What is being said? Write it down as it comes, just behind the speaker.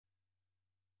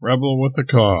Rebel with a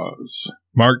Cause,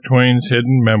 Mark Twain's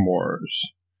Hidden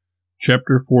Memoirs,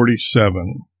 Chapter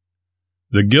 47,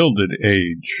 The Gilded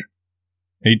Age,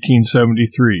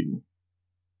 1873.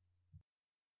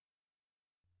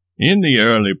 In the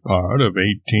early part of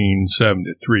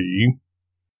 1873,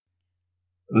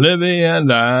 Livy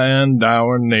and I and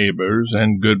our neighbors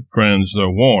and good friends the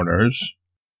Warners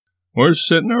were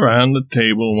sitting around the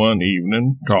table one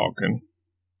evening talking,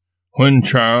 when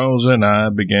Charles and I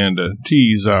began to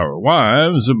tease our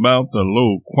wives about the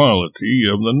low quality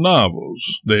of the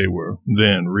novels they were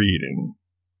then reading.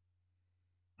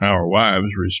 Our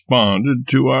wives responded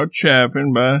to our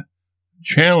chaffing by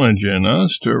challenging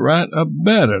us to write a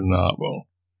better novel,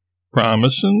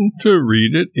 promising to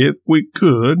read it if we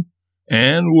could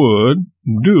and would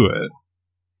do it.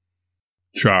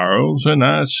 Charles and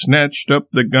I snatched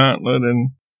up the gauntlet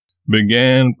and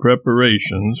began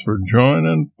preparations for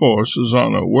joining forces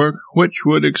on a work which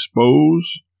would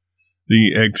expose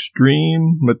the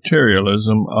extreme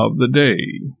materialism of the day.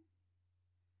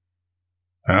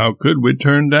 How could we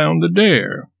turn down the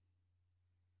dare?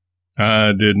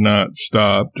 I did not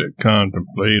stop to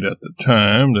contemplate at the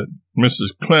time that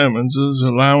Mrs. Clemens's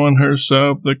allowing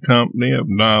herself the company of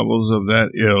novels of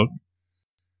that ilk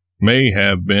may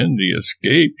have been the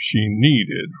escape she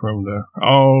needed from the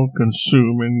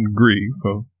all-consuming grief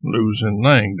of losing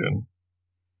Langdon.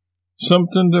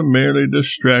 Something to merely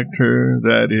distract her,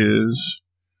 that is,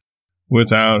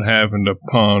 without having to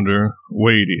ponder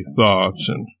weighty thoughts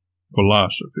and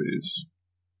philosophies.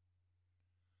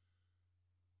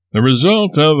 The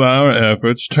result of our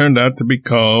efforts turned out to be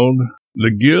called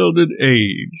The Gilded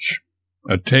Age,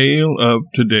 A Tale of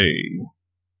Today.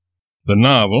 The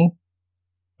novel,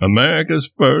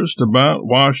 America's first about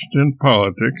Washington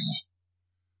politics,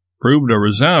 proved a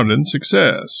resounding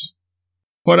success.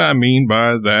 What I mean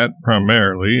by that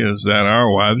primarily is that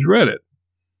our wives read it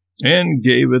and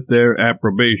gave it their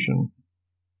approbation.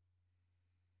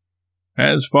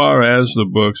 As far as the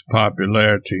book's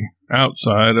popularity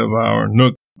outside of our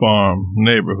Nook Farm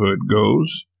neighborhood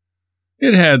goes,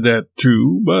 it had that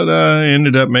too, but I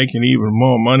ended up making even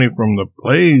more money from the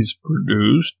plays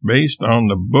produced based on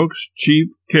the book's chief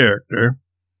character,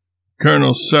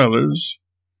 Colonel Sellers,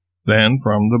 than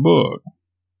from the book.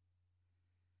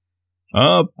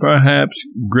 Of perhaps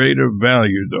greater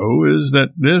value, though, is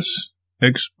that this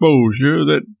exposure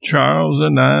that Charles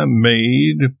and I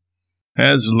made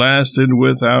has lasted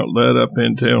without let up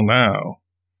until now.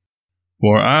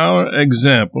 For our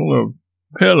example of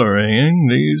pillorying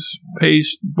these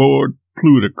pasteboard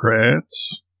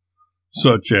plutocrats,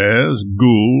 such as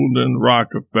Gould and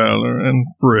Rockefeller and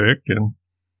Frick and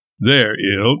their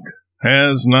ilk,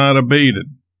 has not abated.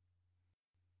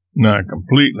 Not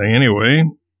completely, anyway.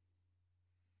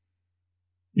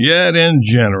 Yet, in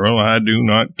general, I do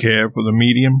not care for the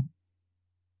medium.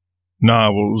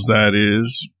 Novels, that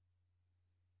is.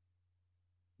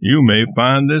 You may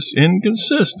find this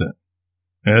inconsistent,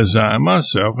 as I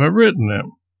myself have written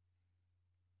them.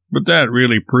 But that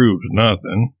really proves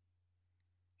nothing.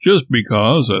 Just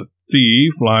because a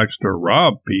thief likes to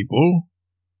rob people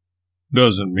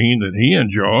doesn't mean that he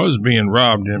enjoys being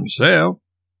robbed himself.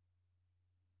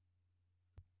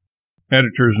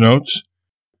 Editor's notes.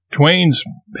 Twain's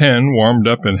pen warmed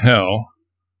up in hell,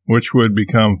 which would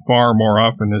become far more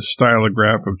often his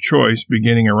stylograph of choice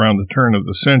beginning around the turn of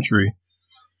the century,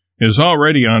 is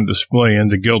already on display in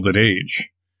The Gilded Age,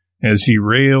 as he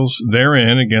rails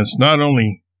therein against not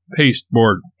only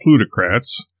pasteboard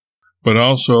plutocrats, but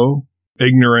also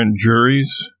ignorant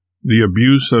juries, the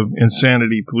abuse of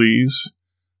insanity pleas,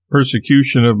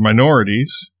 persecution of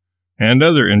minorities, and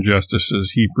other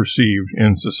injustices he perceived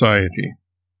in society.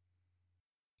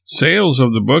 Sales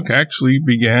of the book actually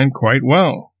began quite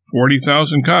well,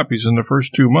 40,000 copies in the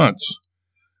first 2 months,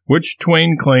 which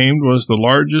Twain claimed was the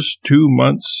largest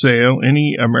 2-month sale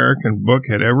any American book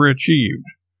had ever achieved,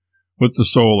 with the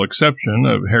sole exception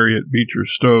of Harriet Beecher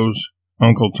Stowe's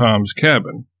Uncle Tom's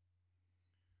Cabin.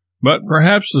 But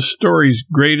perhaps the story's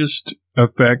greatest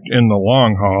effect in the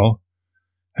long haul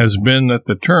has been that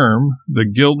the term, the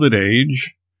Gilded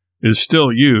Age, is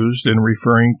still used in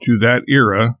referring to that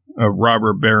era of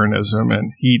robber baronism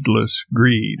and heedless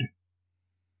greed.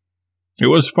 It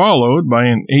was followed by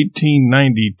an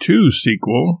 1892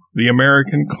 sequel, The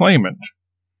American Claimant,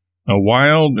 a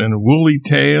wild and woolly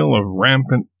tale of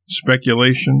rampant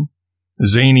speculation,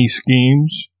 zany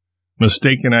schemes,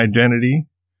 mistaken identity,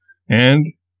 and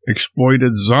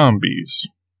exploited zombies.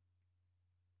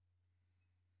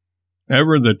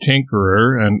 Ever the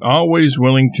tinkerer and always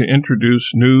willing to introduce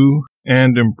new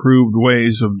and improved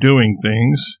ways of doing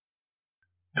things,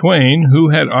 Twain, who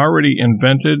had already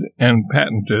invented and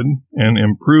patented an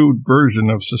improved version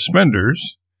of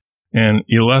suspenders, an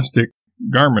elastic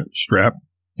garment strap,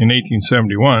 in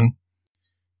 1871,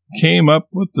 came up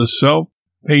with the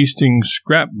self-pasting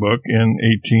scrapbook in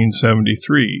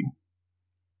 1873.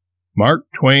 Mark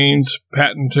Twain's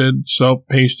patented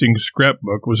self-pasting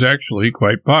scrapbook was actually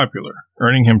quite popular,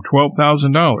 earning him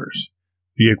 $12,000,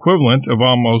 the equivalent of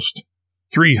almost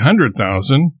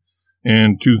 $300,000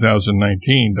 in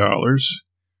 2019 dollars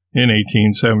in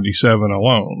 1877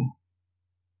 alone.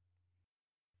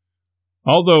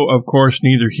 Although, of course,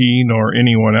 neither he nor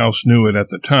anyone else knew it at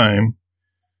the time,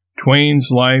 Twain's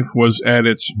life was at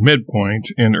its midpoint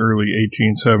in early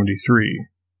 1873.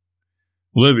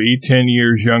 Livy, 10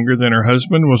 years younger than her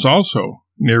husband, was also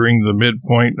nearing the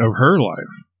midpoint of her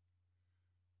life.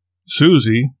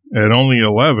 Susie, at only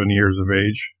 11 years of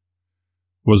age,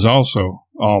 was also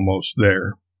almost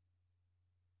there.